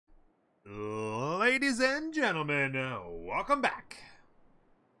Ladies and gentlemen, welcome back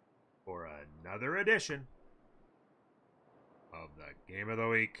for another edition of the Game of the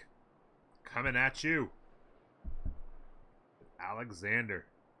Week. Coming at you, Alexander.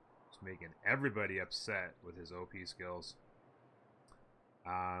 Just making everybody upset with his OP skills.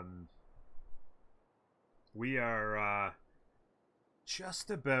 We are just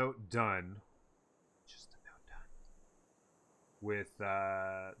about done. With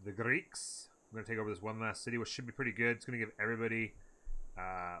the Greeks. I'm going to take over this one last city, which should be pretty good. It's going to give everybody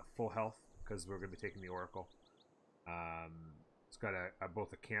full health because we're going to be taking the Oracle. It's got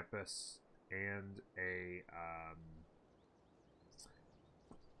both a campus and a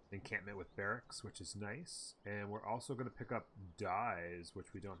encampment with barracks, which is nice. And we're also going to pick up dyes,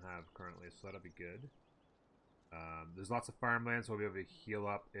 which we don't have currently, so that'll be good. There's lots of farmland, so we'll be able to heal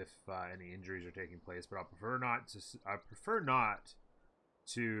up if any injuries are taking place. But I prefer not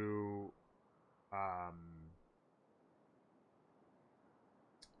to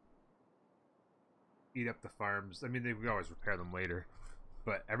eat up the farms. I mean, we always repair them later,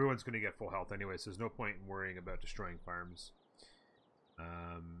 but everyone's going to get full health anyway, so there's no point in worrying about destroying farms.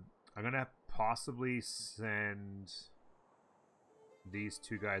 I'm gonna possibly send these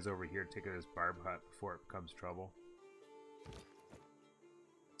two guys over here to take out this barb hut before it becomes trouble.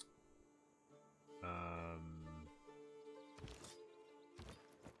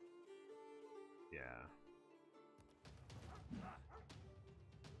 Yeah.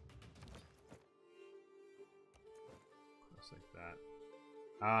 Just like that.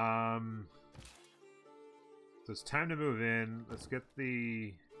 So it's time to move in. Let's get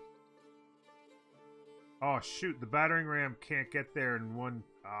the... Oh, shoot. The battering ram can't get there in one...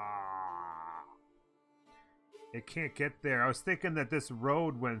 It can't get there. I was thinking that this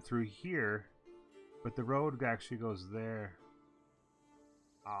road went through here, but the road actually goes there.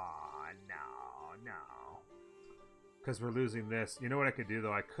 No. Because we're losing this. You know what I could do,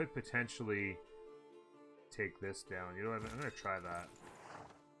 though? I could potentially take this down. You know what? I'm going to try that.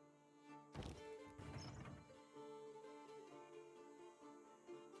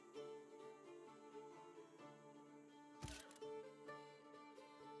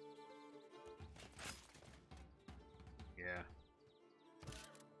 Yeah.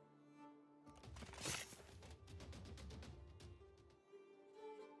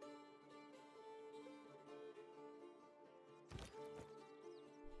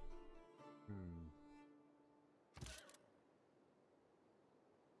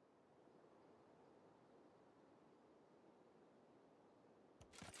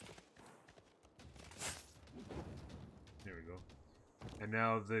 There we go. And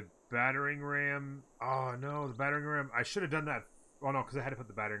now the battering ram. Oh no, the battering ram. I should have done that. Oh no, because I had to put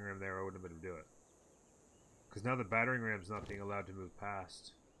the battering ram there. I wouldn't have been able to do it. Because now the battering ram's not being allowed to move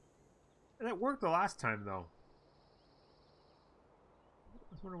past. And it worked the last time, though.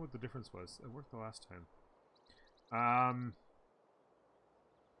 I was wondering what the difference was. It worked the last time.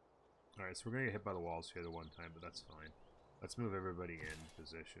 Alright, so we're going to get hit by the walls here the one time, but that's fine. Let's move everybody in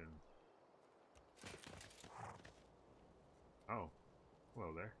position. Oh.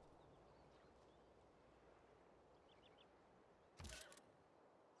 Hello there.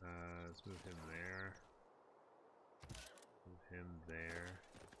 Let's move him there. Move him there.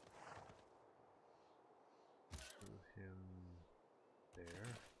 Move him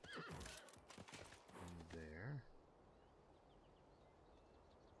there.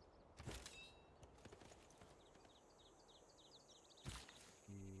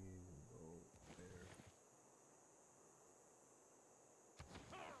 And there. Go there.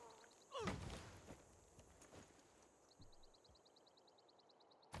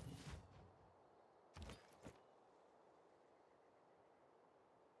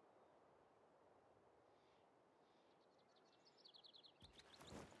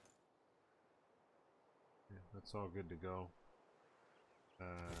 That's all good to go.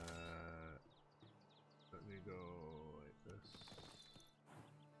 Let me go like this.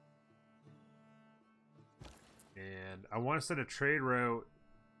 And I want to set a trade route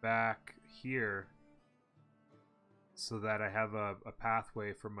back here so that I have a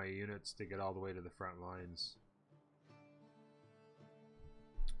pathway for my units to get all the way to the front lines.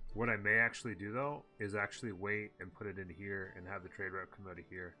 What I may actually do, though, is actually wait and put it in here and have the trade route come out of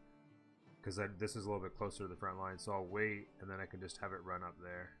here. Because this is a little bit closer to the front line, so I'll wait, and then I can just have it run up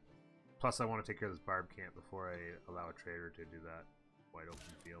there. Plus, I want to take care of this barb camp before I allow a trader to do that wide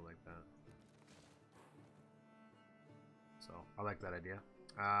open field like that. So, I like that idea.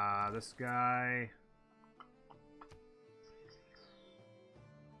 This guy...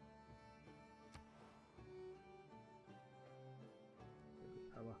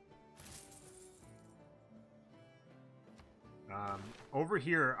 Over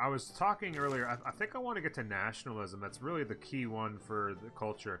here, I was talking earlier, I think I want to get to nationalism. That's really the key one for the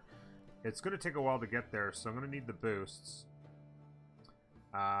culture. It's going to take a while to get there, so I'm going to need the boosts.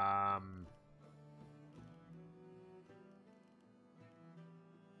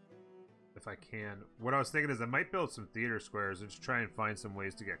 If I can. What I was thinking is I might build some theater squares and just try and find some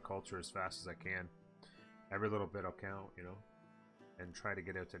ways to get culture as fast as I can. Every little bit will count, you know? And try to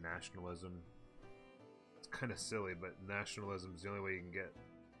get out to nationalism. It's kind of silly, but nationalism is the only way you can get.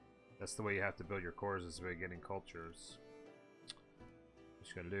 That's the way you have to build your cores, is by getting cultures. What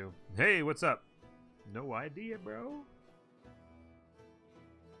you gotta do. Hey, what's up? No idea, bro.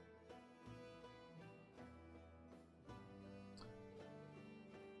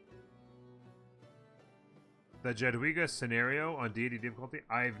 The Jadwiga scenario on Deity difficulty?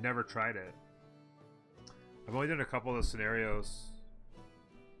 I've never tried it. I've only done a couple of scenarios.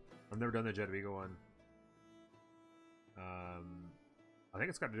 I've never done the Jadwiga one. I think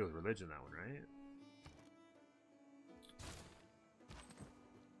it's got to do with religion, that one, right?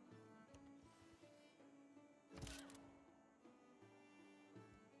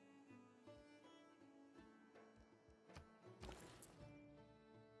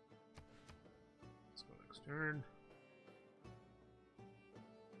 Let's go next turn.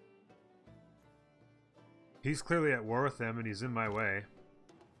 He's clearly at war with them, and he's in my way.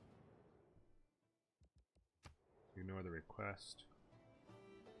 Ignore the request.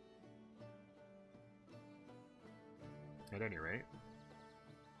 At any rate.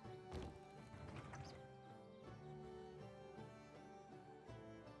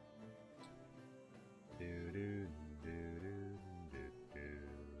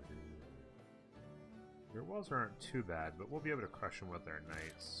 Their walls aren't too bad, but we'll be able to crush them with our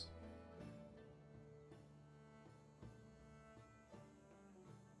knights.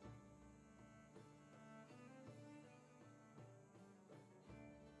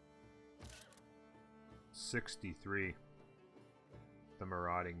 '63. The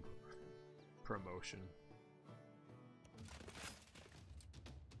marauding promotion.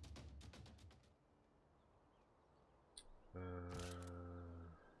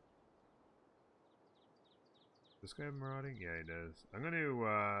 This guy marauding? Yeah, he does. I'm going to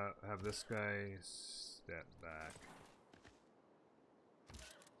have this guy step back.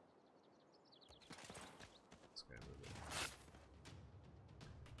 This guy move it.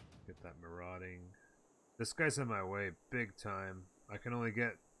 Get that marauding. This guy's in my way big time. I can only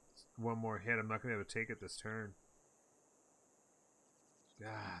get one more hit. I'm not going to be able to take it this turn.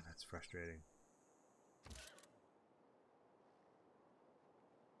 God, that's frustrating.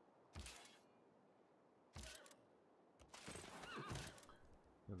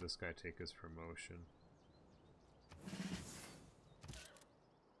 Let this guy take his promotion.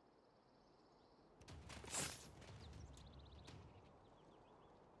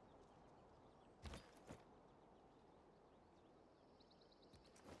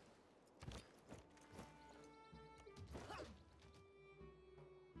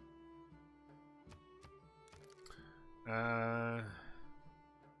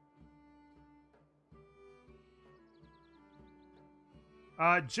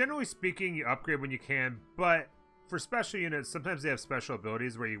 Generally speaking, you upgrade when you can, but for special units, sometimes they have special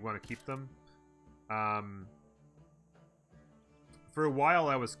abilities where you want to keep them. For a while,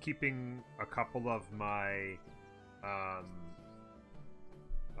 I was keeping a couple of my,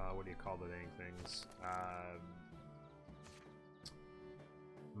 what do you call the dang things?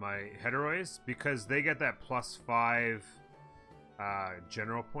 My Hetairoi, because they get that +5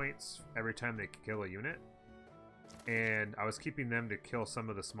 general points every time they kill a unit. And I was keeping them to kill some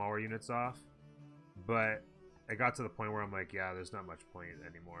of the smaller units off, but it got to the point where I'm like, yeah, there's not much point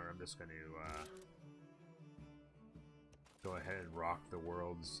anymore. I'm just going to go ahead and rock the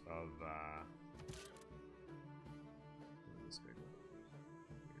worlds of this guy go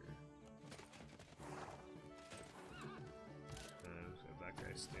here. That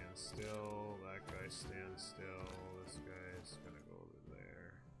guy stands still. That guy stands still. This guy's gonna go over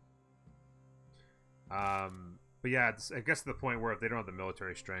there. But yeah, I guess to the point where if they don't have the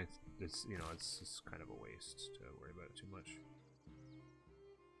military strength, it's, you know, it's just kind of a waste to worry about it too much.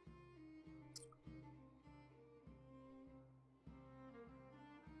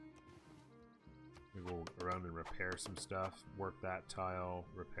 We go around and repair some stuff, work that tile,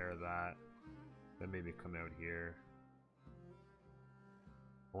 repair that, then maybe come out here.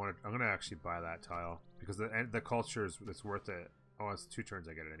 I'm gonna actually buy that tile because the culture is, it's worth it. Oh, it's 2 turns.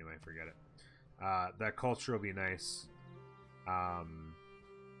 I get it anyway. Forget it. That culture will be nice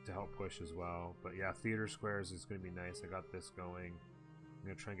to help push as well. But yeah, theater squares is going to be nice. I got this going. I'm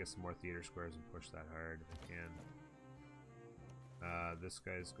going to try and get some more theater squares and push that hard if I can. This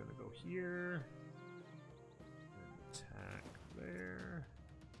guy's gonna go here. And attack there.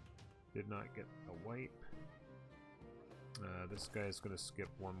 Did not get a wipe. This guy's gonna skip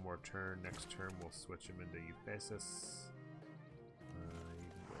one more turn. Next turn we'll switch him into Hypaspist. You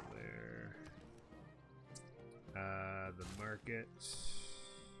can go there. The market.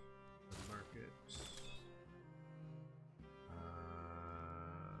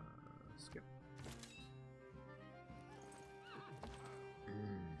 Skip.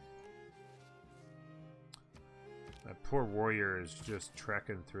 That poor warrior is just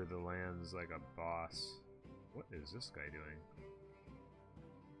trekking through the lands like a boss. What is this guy doing?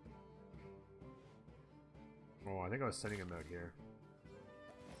 Oh, I think I was sending him out here.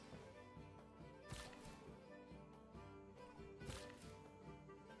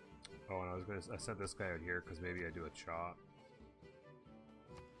 Oh, and I sent this guy out here because maybe I do a chop.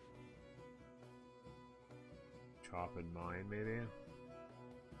 Chop in mine, maybe?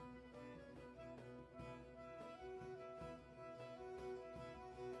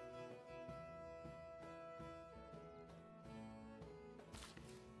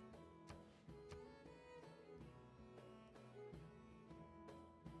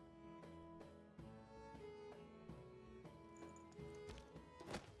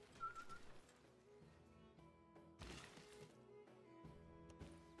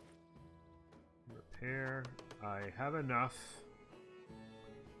 Repair. I have enough.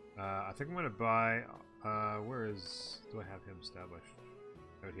 I think I'm gonna buy. Where is? Do I have him established?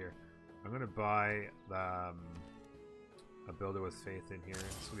 Out here. I'm gonna buy a builder with faith in here.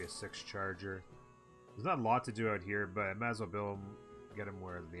 It's gonna be a 6 charger. There's not a lot to do out here, but I might as well build him, get him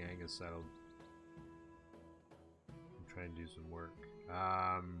where the Yang is settled. I'm trying to do some work.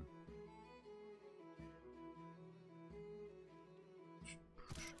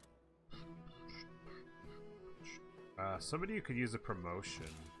 Somebody who could use a promotion.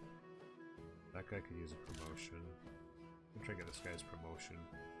 That guy could use a promotion. I'm trying to get this guy's promotion.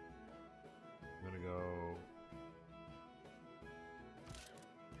 I'm gonna go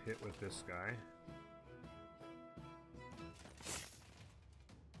hit with this guy.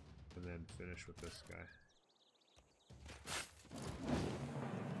 And then finish with this guy.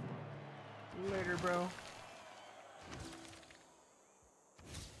 Later, bro.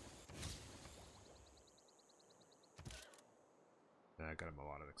 I got him a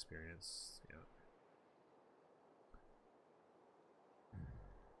lot of experience, yeah.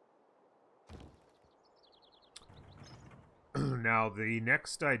 Now, the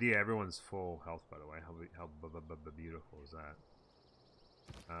next idea, everyone's full health, by the way. How beautiful is that?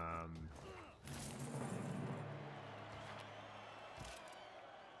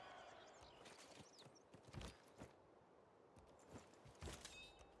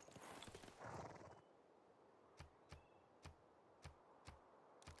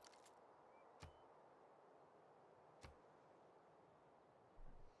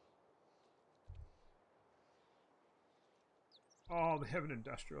 Oh, the Heaven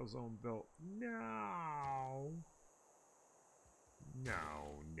Industrial Zone built. No.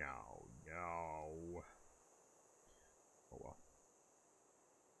 No, no, no. Oh well.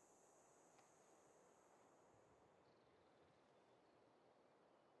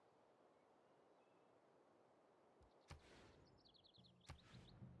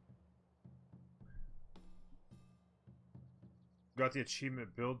 Got the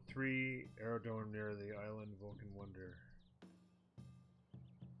achievement, build 3 aerodrome near the island Vulcan Wonder.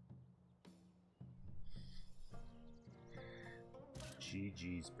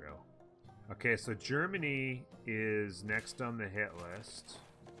 GG's, bro. Okay, so Germany is next on the hit list.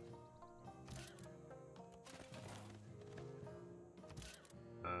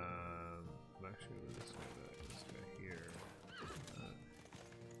 Actually, this guy here.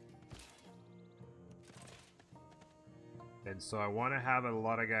 And so I want to have a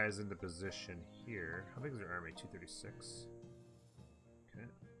lot of guys into position here. How big is their army? 236. Okay.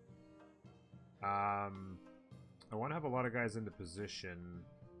 I want to have a lot of guys into position.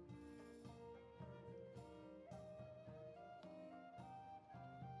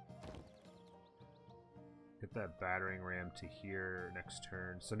 Get that battering ram to here next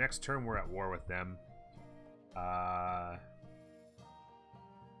turn. So next turn we're at war with them. I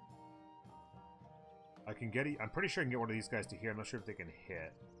can get. I'm pretty sure I can get one of these guys to here. I'm not sure if they can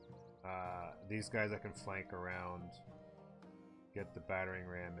hit. These guys I can flank around. Get the battering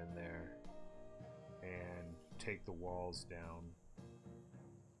ram in there. And take the walls down.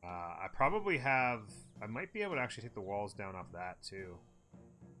 I probably have... I might be able to actually take the walls down off that too.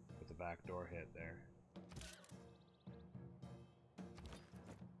 With the back door hit there.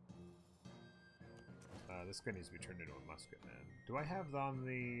 This guy needs to be turned into a musketman. Do I have on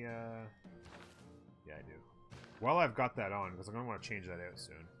the... Yeah, I do. Well, I've got that on, because I'm going to want to change that out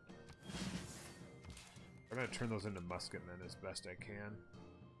soon. I'm going to turn those into musketmen as best I can.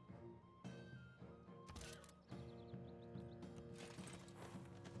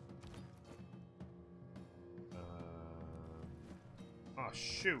 Oh,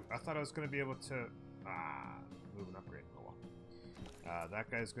 shoot. I thought I was going to be able to... move and upgrade. Oh, well. That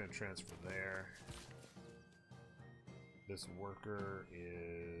guy's going to transfer there. This worker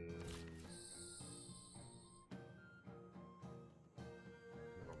is... I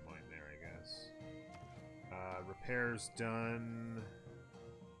don't mind there, I guess. Repairs done.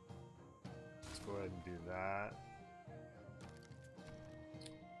 Let's go ahead and do that.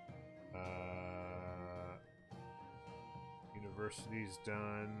 University's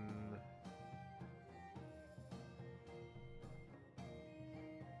done.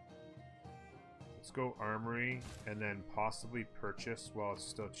 Let's go armory and then possibly purchase while it's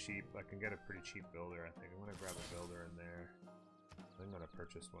still cheap. I can get a pretty cheap builder, I think. I'm going to grab a builder in there. I'm going to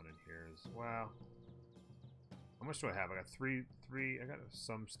purchase one in here as well. How much do I have? I got three. I got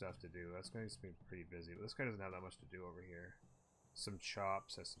some stuff to do. That's going to be pretty busy. But this guy doesn't have that much to do over here. Some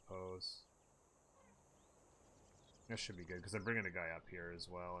chops, I suppose. That should be good, because I'm bringing a guy up here as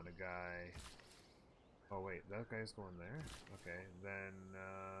well, and a guy... Oh, wait, that guy's going there? Okay, then,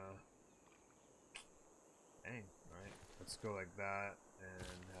 dang, alright. Let's go like that,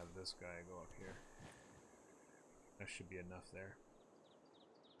 and have this guy go up here. That should be enough there.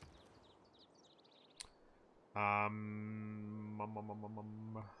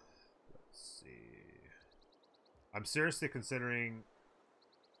 Let's see. I'm seriously considering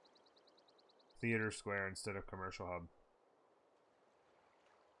Theater Square instead of Commercial Hub.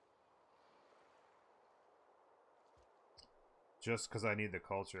 Just because I need the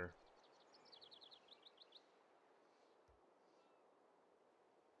culture.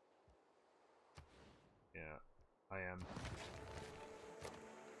 Yeah, I am.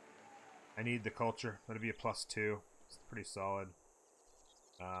 I need the culture. That'll be a +2. It's pretty solid.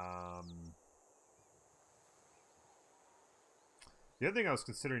 The other thing I was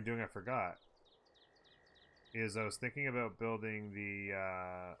considering doing, I forgot, is I was thinking about building the,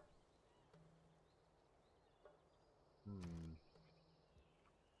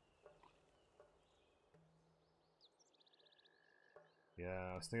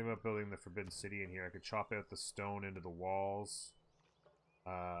 Yeah, I was thinking about building the Forbidden City in here. I could chop out the stone into the walls.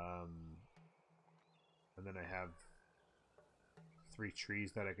 And then I have 3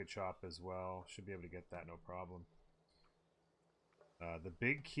 trees that I could chop as well. Should be able to get that, no problem. The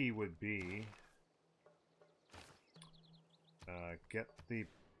big key would be get the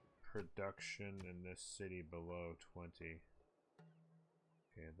production in this city below 20.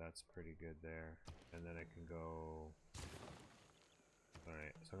 Okay, that's pretty good there. And then I can go...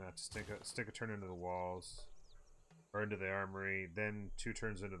 Alright, so I'm going to have to stick a turn into the walls. Or into the armory, then 2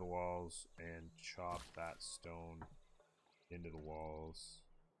 turns into the walls, and chop that stone into the walls.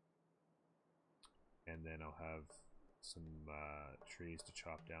 And then I'll have some trees to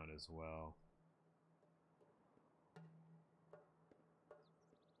chop down as well.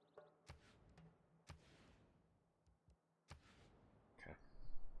 Okay.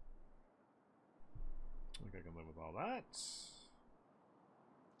 I think I can live with all that.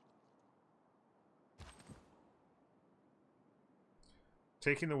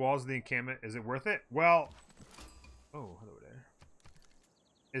 Taking the walls of the encampment, is it worth it? Well, oh, hello there.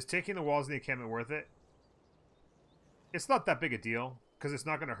 Is taking the walls of the encampment worth it? It's not that big a deal, because it's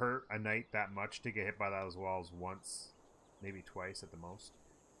not going to hurt a knight that much to get hit by those walls once, maybe twice at the most.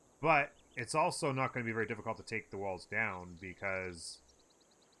 But it's also not going to be very difficult to take the walls down, because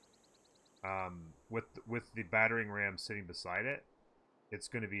with the battering ram sitting beside it, it's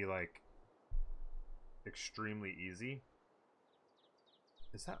going to be like extremely easy.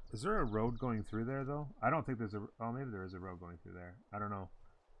 Is there a road going through there though? I don't think there's a... Oh, maybe there is a road going through there. I don't know.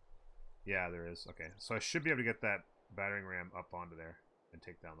 Yeah, there is. Okay, so I should be able to get that battering ram up onto there and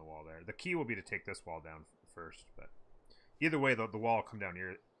take down the wall there. The key will be to take this wall down first, but either way, the wall will come down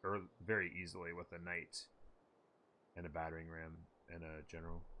here very easily with a knight and a battering ram and a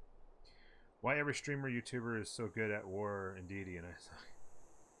general. Why every streamer YouTuber is so good at war and deity, and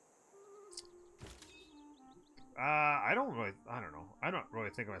I don't know. I don't really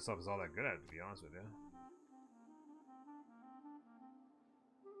think of myself as all that good at it, to be honest with you.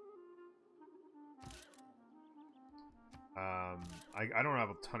 I don't have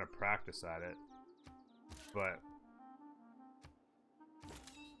a ton of practice at it, but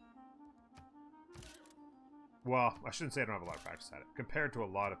well, I shouldn't say I don't have a lot of practice at it. Compared to a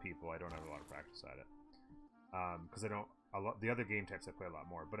lot of people, I don't have a lot of practice at it. because I don't the other game types I play a lot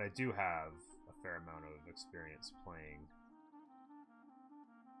more, but I do have a fair amount of experience playing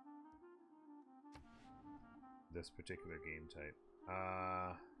this particular game type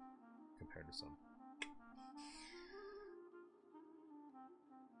compared to some.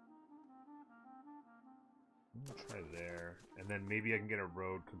 I'm gonna try there, and then maybe I can get a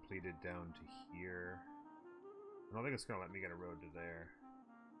road completed down to here. I don't think it's gonna let me get a road to there.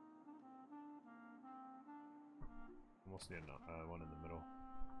 Almost need one in the middle.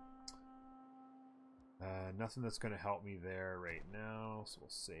 Nothing that's gonna help me there right now, so we'll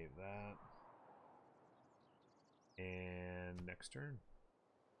save that. And next turn.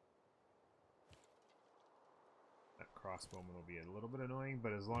 That crossbowman will be a little bit annoying,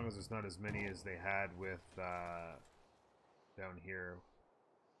 but as long as it's not as many as they had with down here,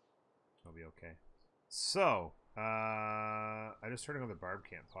 I'll be okay. So, I just heard another barb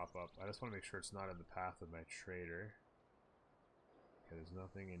can't pop up. I just want to make sure it's not in the path of my trader. Okay, there's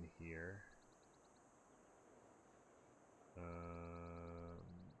nothing in here.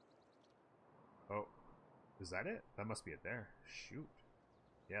 Oh, is that it? That must be it there. Shoot.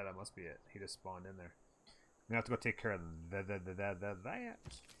 Yeah, that must be it. He just spawned in there. I'm gonna have to go take care of that.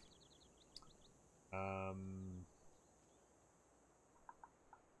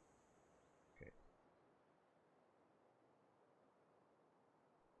 Okay.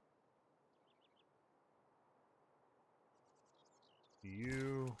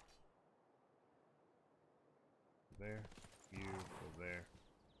 You there. You go there.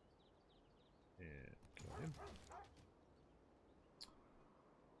 And kill him.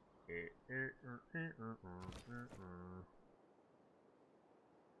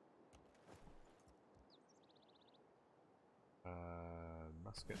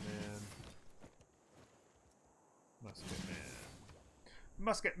 Musket man. Musket man.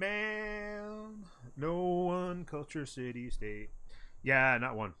 Musket man! No one, culture, city, state. Yeah,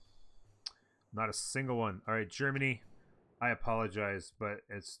 not one. Not a single one. Alright, Germany. I apologize, but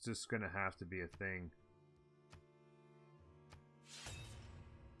it's just gonna have to be a thing.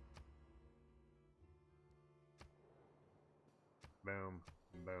 Boom.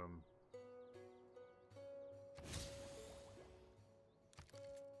 Boom.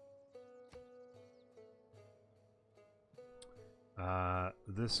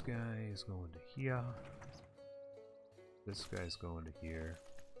 This guy is going to here. This guy's going to here.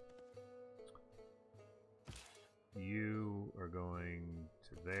 You are going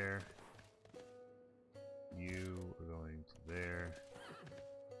to there. You are going to there.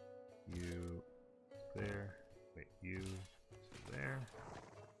 You to there. Wait, you to there.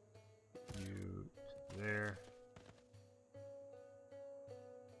 You to there.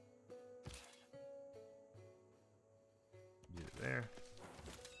 You to there.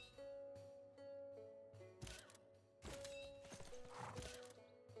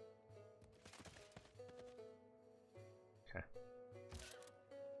 Okay.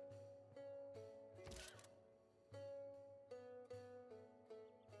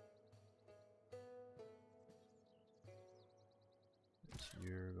 So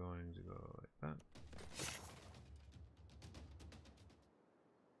you're going to go like that.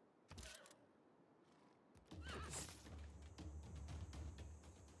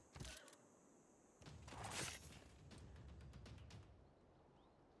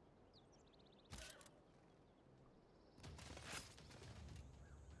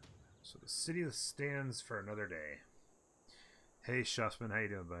 So the city stands for another day. Hey, Shussman, how you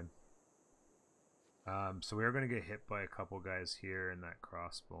doing, bud? So we are going to get hit by a couple guys here in that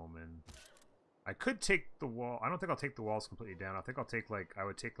crossbowman. I could take the wall. I don't think I'll take the walls completely down. I think I'll take like, I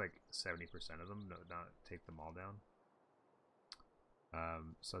would take like 70% of them, no, not take them all down.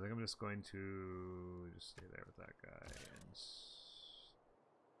 So I think I'm just going to just stay there with that guy. And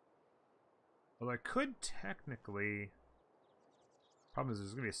although I could technically... Problem is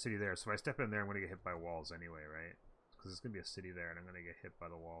there's going to be a city there, so if I step in there, I'm going to get hit by walls anyway, right? Because there's going to be a city there, and I'm going to get hit by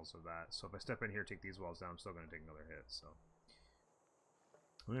the walls of that. So if I step in here, take these walls down, I'm still going to take another hit, so...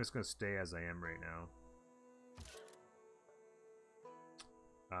 I'm just going to stay as I am right now.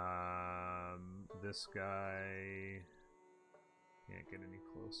 This guy... Can't get any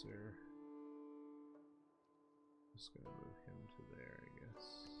closer. Just going to move him to there, I guess.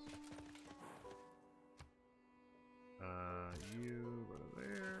 You go to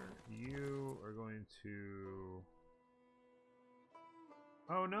there. You are going to...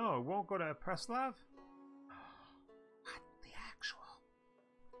 Oh no, it won't go to Preslav? What the actual?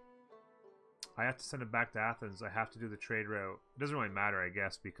 I have to send it back to Athens. I have to do the trade route. It doesn't really matter, I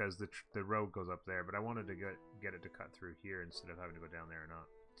guess, because the road goes up there, but I wanted to get it to cut through here instead of having to go down there or not.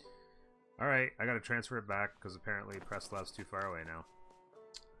 Alright, I gotta transfer it back because apparently Preslav's too far away now.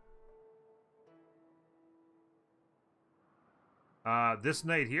 This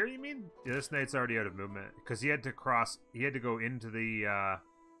knight here, you mean? Yeah, this knight's already out of movement because he had to cross. He had to go into the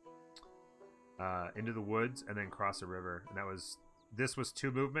woods and then cross a river, and that was. This was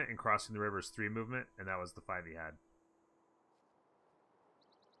 2 movement, and crossing the river is 3 movement, and that was the 5 he had.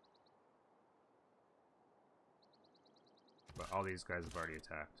 But all these guys have already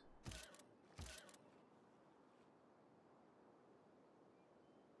attacked.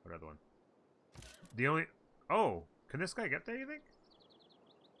 What other one? The only. Oh, can this guy get there? You think?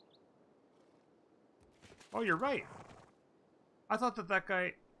 Oh, you're right. I thought that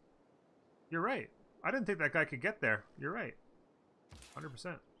guy... You're right. I didn't think that guy could get there. You're right.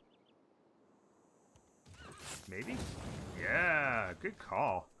 100%. Maybe? Yeah, good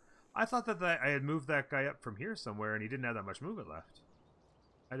call. I thought that I had moved that guy up from here somewhere and he didn't have that much movement left.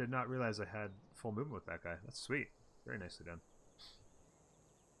 I did not realize I had full movement with that guy. That's sweet. Very nicely done.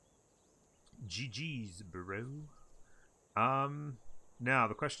 GG's, bro. Now,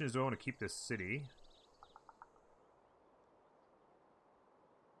 the question is, do I want to keep this city?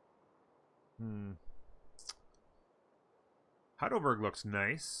 Heidelberg looks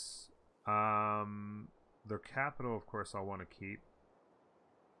nice. Their capital, of course, I'll want to keep.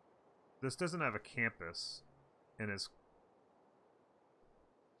 This doesn't have a campus, and it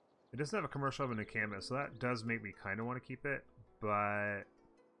doesn't have a commercial hub and a campus, so that does make me kind of want to keep it, but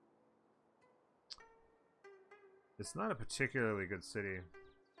it's not a particularly good city.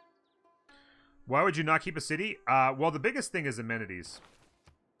 Why would you not keep a city? Well, the biggest thing is amenities.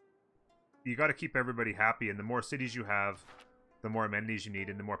 You got to keep everybody happy, and the more cities you have, the more amenities you need,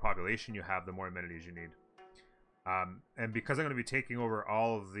 and the more population you have, the more amenities you need. And because I'm going to be taking over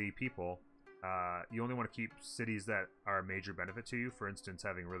all of the people, you only want to keep cities that are a major benefit to you. For instance,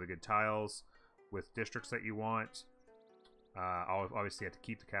 having really good tiles with districts that you want. I'll obviously have to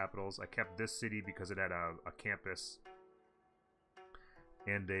keep the capitals. I kept this city because it had a campus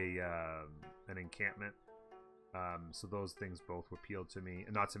and an encampment. So those things both appealed to me,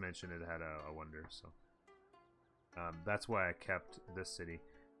 and not to mention it had a wonder. So that's why I kept this city.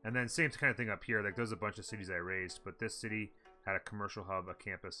 And then same kind of thing up here. Like there's a bunch of cities I raised, but this city had a commercial hub, a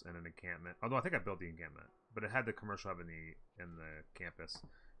campus, and an encampment. Although I think I built the encampment, but it had the commercial hub in the campus.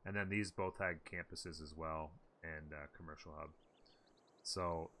 And then these both had campuses as well and commercial hub.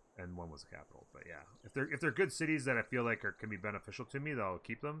 So, and one was a capital. But yeah, if they're good cities that I feel like can be beneficial to me, then I'll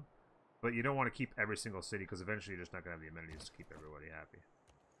keep them. But you don't want to keep every single city because eventually you're just not going to have the amenities to keep everybody happy.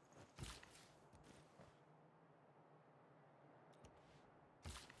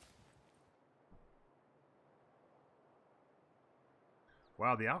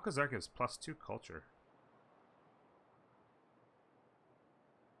 Wow, the Alcazar gives +2 culture.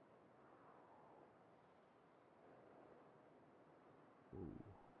 Ooh.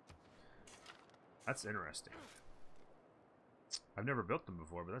 That's interesting. I've never built them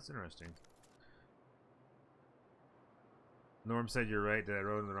before, but that's interesting. Norm said you're right that I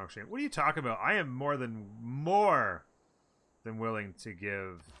wrote in the wrong shape. What are you talking about? I am more than willing to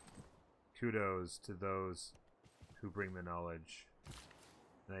give kudos to those who bring the knowledge.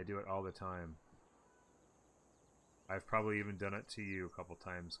 And I do it all the time. I've probably even done it to you a couple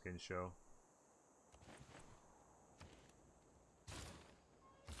times, Kinsho.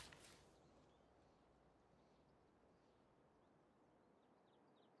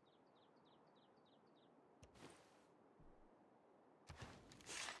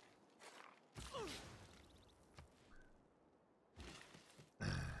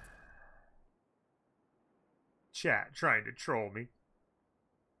 Chat trying to troll me.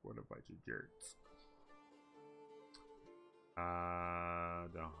 What a bunch of jerks.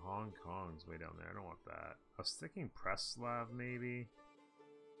 The Hong Kong's way down there. I don't want that. I was thinking Preslav maybe.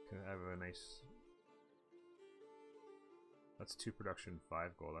 Can I have a nice... That's 2 production,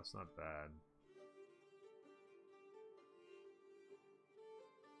 5 gold. That's not bad.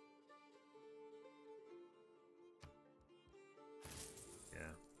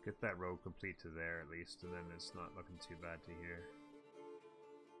 Yeah. Get that road complete to there at least, and then it's not looking too bad to here.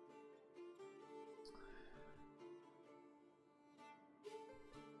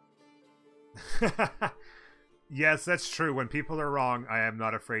 Yes, that's true. When people are wrong, I am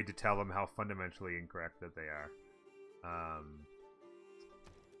not afraid to tell them how fundamentally incorrect that they are.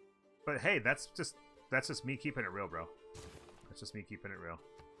 But hey, that's just me keeping it real, bro. That's just me keeping it real.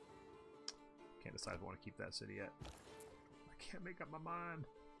 Can't decide if I want to keep that city yet. I can't make up my mind.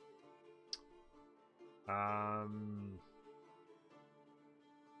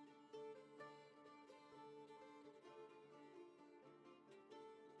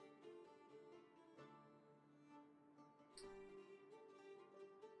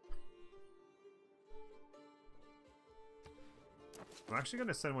 I'm actually going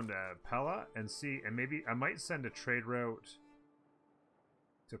to send one to Pella and see, and maybe I might send a trade route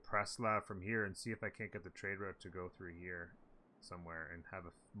to Preslav from here and see if I can't get the trade route to go through here somewhere and have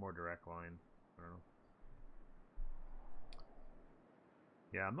a more direct line. I don't know.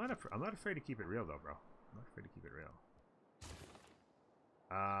 Yeah, I'm not afraid to keep it real though, bro. I'm not afraid to keep it real.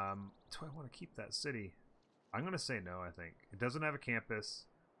 Do I want to keep that city? I'm gonna say no. I think it doesn't have a campus.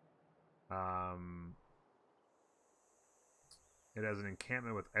 It has an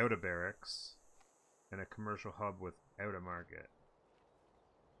encampment without a barracks, and a commercial hub without a market,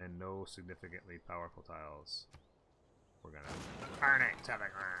 and no significantly powerful tiles. We're gonna burn it to the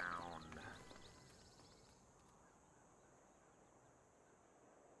ground.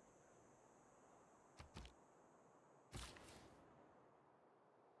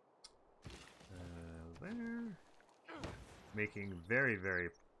 There. Making very, very,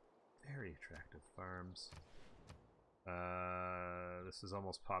 very attractive farms. This is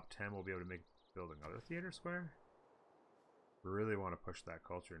almost pop 10. We'll be able to build another theater square. Really want to push that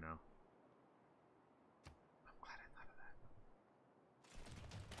culture now. I'm glad I thought of that.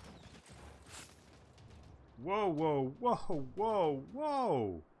 Whoa, whoa, whoa, whoa,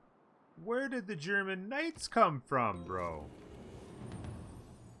 whoa! Where did the German knights come from, bro?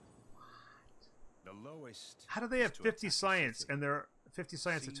 How do they have 50 science and they're 50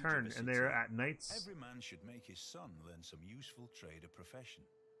 science a turn and they're at knights? Every man should make his son learn some useful trade or profession,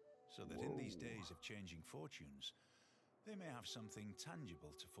 so that in these days of changing fortunes, they may have something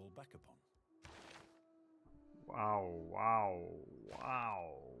tangible to fall back upon. Wow, wow,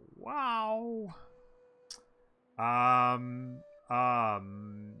 wow, wow.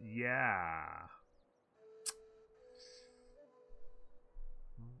 Yeah.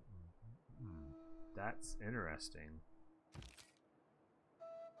 That's interesting.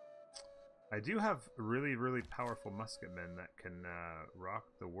 I do have really, really powerful musketmen that can rock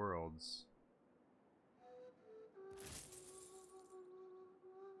the worlds.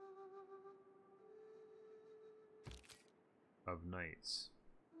 Of knights.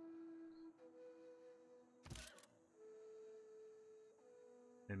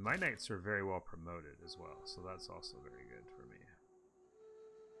 And my knights are very well promoted as well, so that's also very good for me.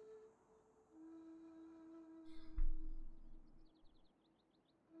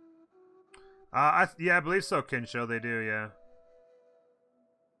 Yeah, I believe so, Kinsho. They do, yeah.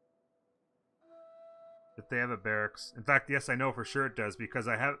 If they have a barracks. In fact, yes, I know for sure it does, because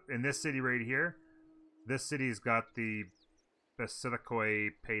I have, in this city right here, this city's got the Basilikoi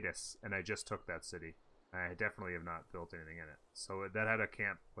Paides, and I just took that city. I definitely have not built anything in it. So that had a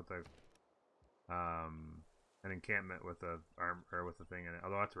camp with a, an encampment with a arm, or with a thing in it.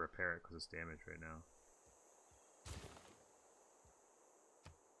 Although I have to repair it because it's damaged right now.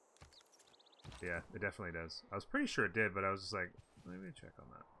 Yeah, it definitely does. I was pretty sure it did, but I was just like, let me check on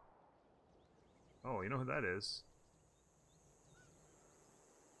that. Oh, you know who that is?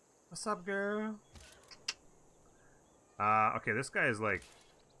 What's up, girl? Okay, this guy is like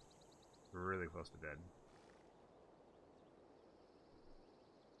really close to dead.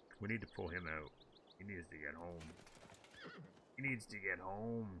 We need to pull him out. He needs to get home. He needs to get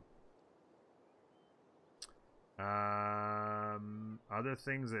home. Other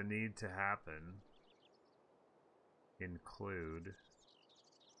things that need to happen include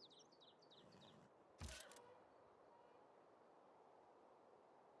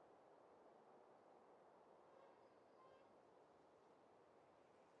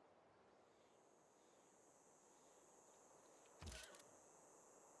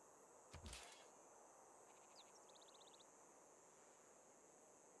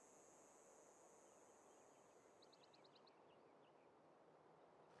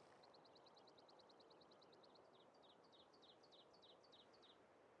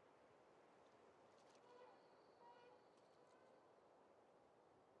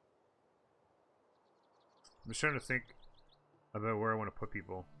I'm just trying to think about where I want to put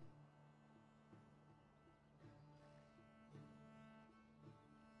people.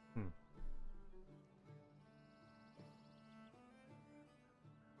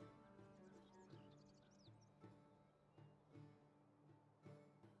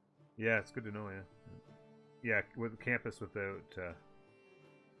 Yeah, it's good to know, yeah. Yeah, with campus without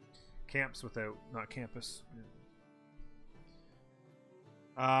camps without not campus.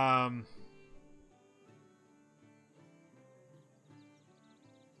 Yeah.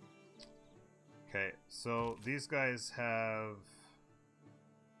 Okay, so these guys have.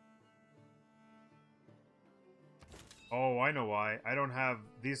 Oh, I know why. I don't have.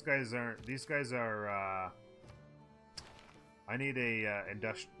 These guys aren't. These guys are. I need a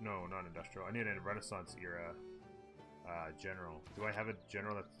no, not industrial. I need a Renaissance era general. Do I have a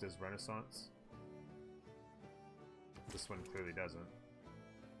general that does Renaissance? This one clearly doesn't.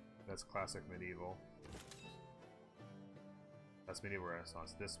 That's classic medieval. That's medieval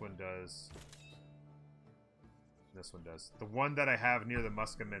Renaissance. This one does. This one does. The one that I have near the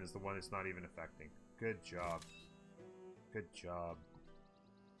Muskemen is the one it's not even affecting. Good job. Good job.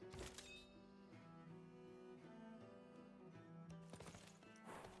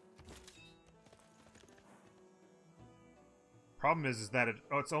 Problem is that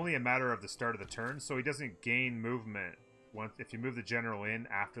it's only a matter of the start of the turn, so he doesn't gain movement. Once if you move the general in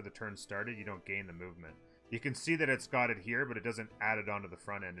after the turn started, you don't gain the movement. You can see that it's got it here, but it doesn't add it onto the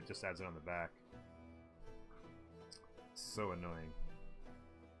front end. It just adds it on the back. So annoying.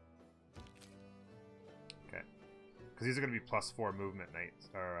 Okay, because these are going to be +4 movement knights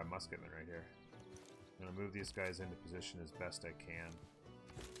or musketmen right here. I'm going to move these guys into position as best I can.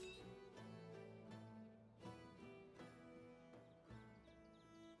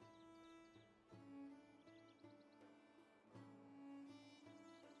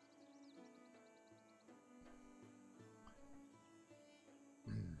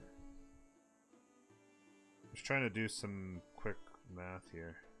 Just trying to do some quick math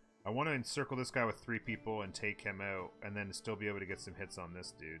here. I want to encircle this guy with 3 people and take him out, and then still be able to get some hits on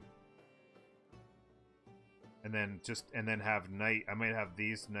this dude. And then have knight. I might have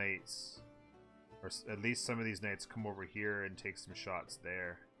these knights, or at least some of these knights, come over here and take some shots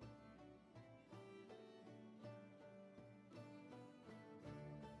there.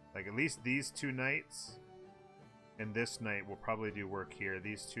 Like at least these 2 knights and this knight will probably do work here.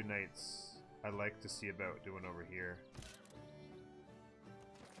 These 2 knights I'd like to see about doing over here.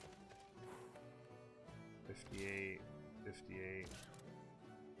 58, 58,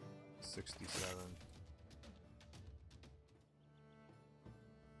 67.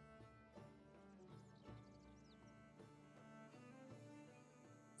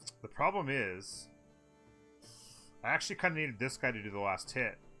 The problem is, I actually kind of needed this guy to do the last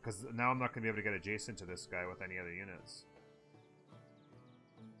hit, because now I'm not going to be able to get adjacent to this guy with any other units.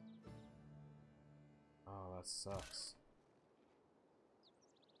 Oh, that sucks.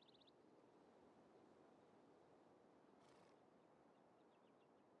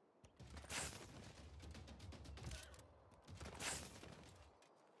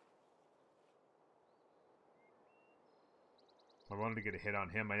 I wanted to get a hit on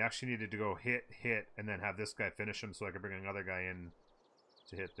him. I actually needed to go hit, and then have this guy finish him so I could bring another guy in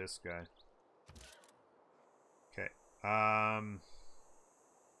to hit this guy. Okay.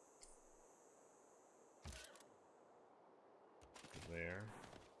 There.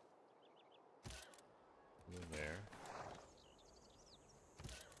 There.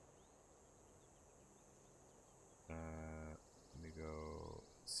 Let me go.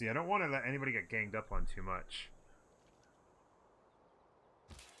 See, I don't want to let anybody get ganged up on too much.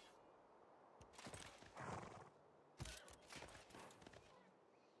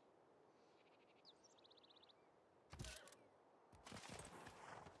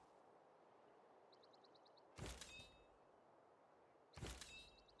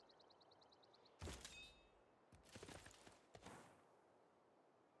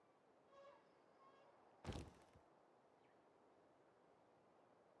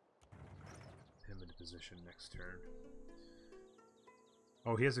 Position next turn.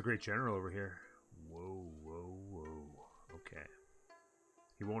 Oh, he has a great general over here. Whoa, whoa, whoa. Okay.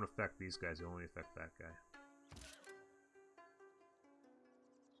 He won't affect these guys, he'll only affect that guy.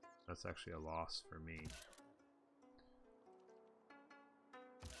 That's actually a loss for me.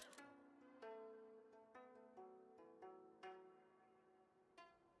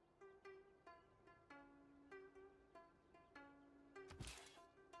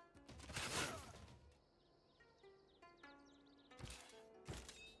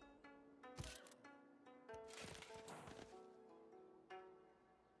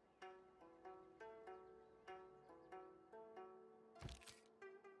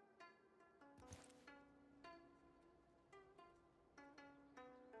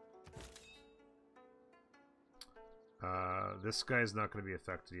 This guy's not going to be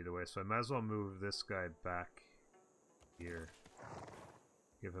affected either way, so I might as well move this guy back here.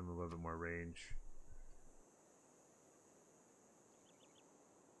 Give him a little bit more range.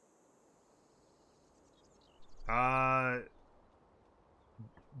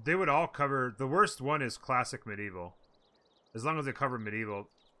 They would all cover... The worst one is classic medieval. As long as they cover medieval,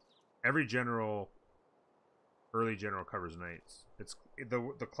 every general, early general covers knights. It's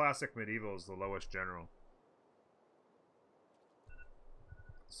the classic medieval is the lowest general.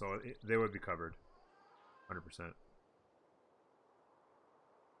 So they would be covered, 100%.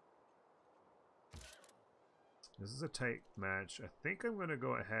 This is a tight match. I think I'm going to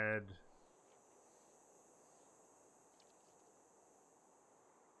go ahead.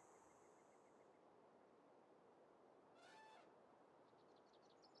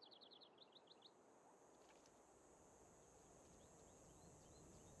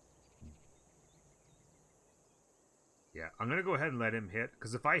 Yeah, I'm going to go ahead and let him hit.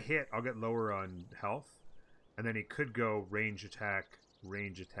 Because if I hit, I'll get lower on health. And then he could go range attack,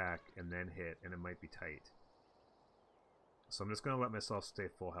 and then hit. And it might be tight. So I'm just going to let myself stay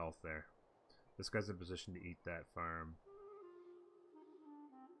full health there. This guy's in position to eat that farm.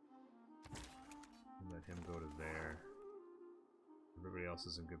 And let him go to there. Everybody else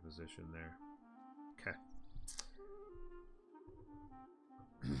is in good position there. Okay.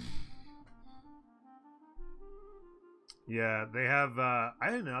 Yeah, they have... I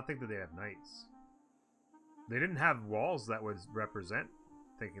did not think that they have knights. They didn't have walls that would represent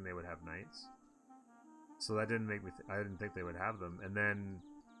thinking they would have knights. So that didn't make me... I didn't think they would have them. And then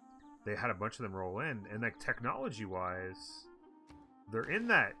they had a bunch of them roll in. And like technology-wise, they're in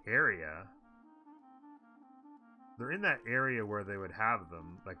that area. They're in that area where they would have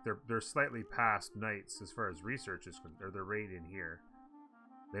them. Like they're slightly past knights as far as research is concerned. Or they're right in here.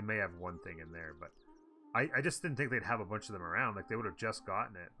 They may have one thing in there, but I just didn't think they'd have a bunch of them around. Like they would have just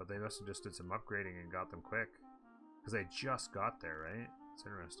gotten it, but they must have just did some upgrading and got them quick. Because they just got there, right? It's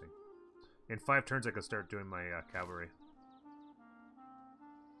interesting. In 5 turns, I could start doing my cavalry.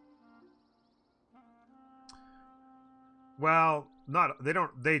 Well, not they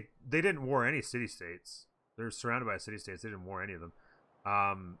don't they didn't war any city states. They're surrounded by city states. They didn't war any of them.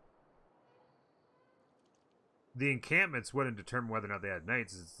 The encampments wouldn't determine whether or not they had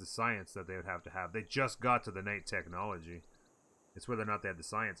knights. It's the science that they would have to have. They just got to the knight technology. It's whether or not they had the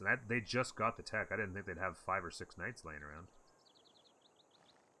science. And they just got the tech. I didn't think they'd have 5 or 6 knights laying around.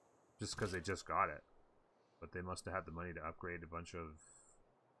 Just because they just got it. But they must have had the money to upgrade a bunch of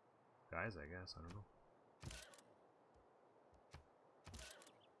guys, I guess. I don't know.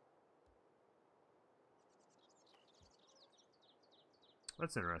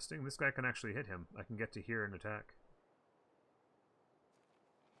 That's interesting. This guy can actually hit him. I can get to here and attack.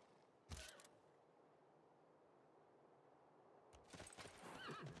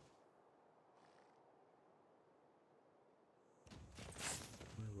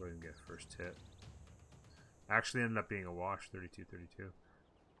 We're going to get first hit. Actually ended up being a wash, 32-32.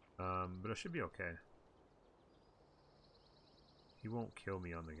 But it should be okay. He won't kill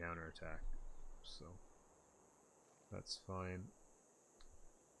me on the counterattack, so that's fine.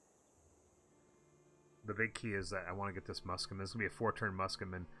 The big key is that I want to get this Musketman. This is going to be a 4-turn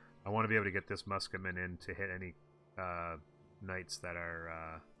Musketman. I want to be able to get this Musketman in to hit any knights that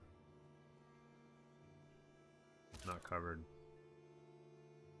are not covered.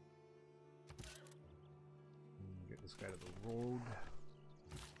 Get this guy to the road.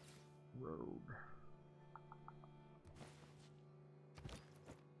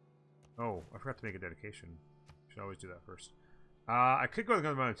 Oh, I forgot to make a dedication. Should always do that first. I could go with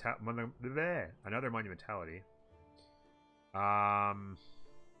another monumentality.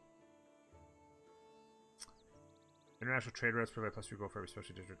 International trade routes provide +2 gold for every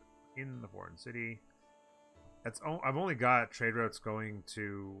special district in the foreign city. I've only got trade routes going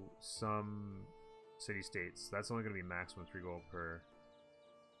to some city-states. That's only going to be maximum 3 gold per.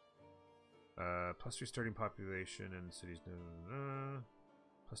 +3 starting population in cities.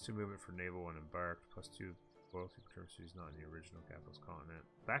 +2 movement for naval when embarked. +2 loyalty per term cities not in the original capital's continent.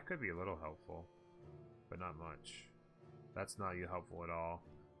 That could be a little helpful, but not much. That's not helpful at all.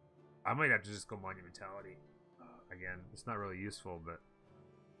 I might have to just go monumentality. Again, it's not really useful, but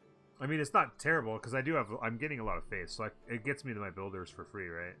I mean, it's not terrible because I'm getting a lot of faith, so it gets me to my builders for free,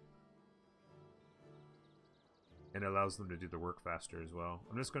 right? And it allows them to do the work faster as well.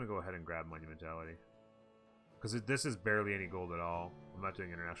 I'm just going to go ahead and grab monumentality because this is barely any gold at all. I'm not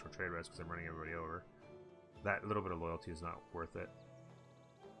doing international trade routes because I'm running everybody over. That little bit of loyalty is not worth it.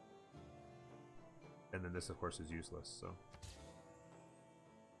 And then this, of course, is useless, so.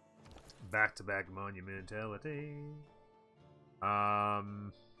 Back-to-back monumentality.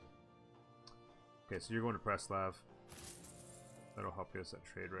 Okay, so you're going to Preslav. That'll help get us that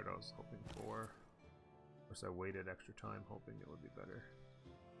trade rate I was hoping for. Of course, I waited extra time hoping it would be better.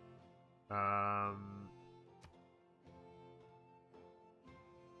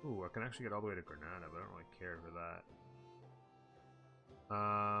 Ooh, I can actually get all the way to Granada, but I don't really care for that.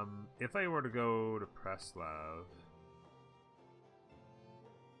 If I were to go to Preslav,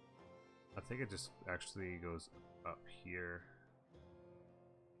 I think it just actually goes up here.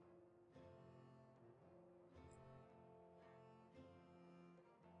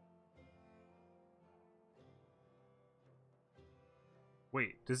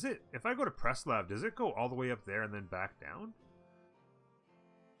 Wait, does it... If I go to Preslav, does it go all the way up there and then back down?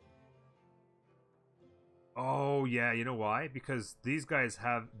 Oh, yeah, you know why? Because these guys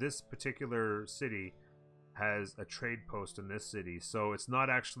have... This particular city has a trade post in this city. So it's not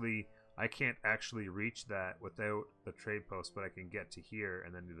actually... I can't actually reach that without the trade post, but I can get to here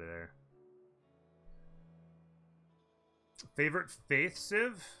and then to there. Favorite faith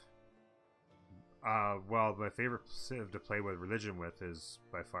civ? Well, my favorite civ to play with religion with is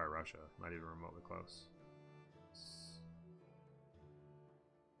by far Russia. Not even remotely close.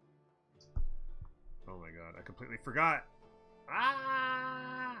 Oh my god, I completely forgot.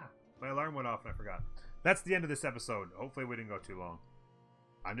 Ah! My alarm went off and I forgot. That's the end of this episode. Hopefully we didn't go too long.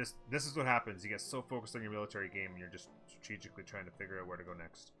 This is what happens. You get so focused on your military game and you're just strategically trying to figure out where to go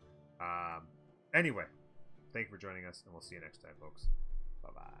next. Anyway, thank you for joining us and we'll see you next time, folks.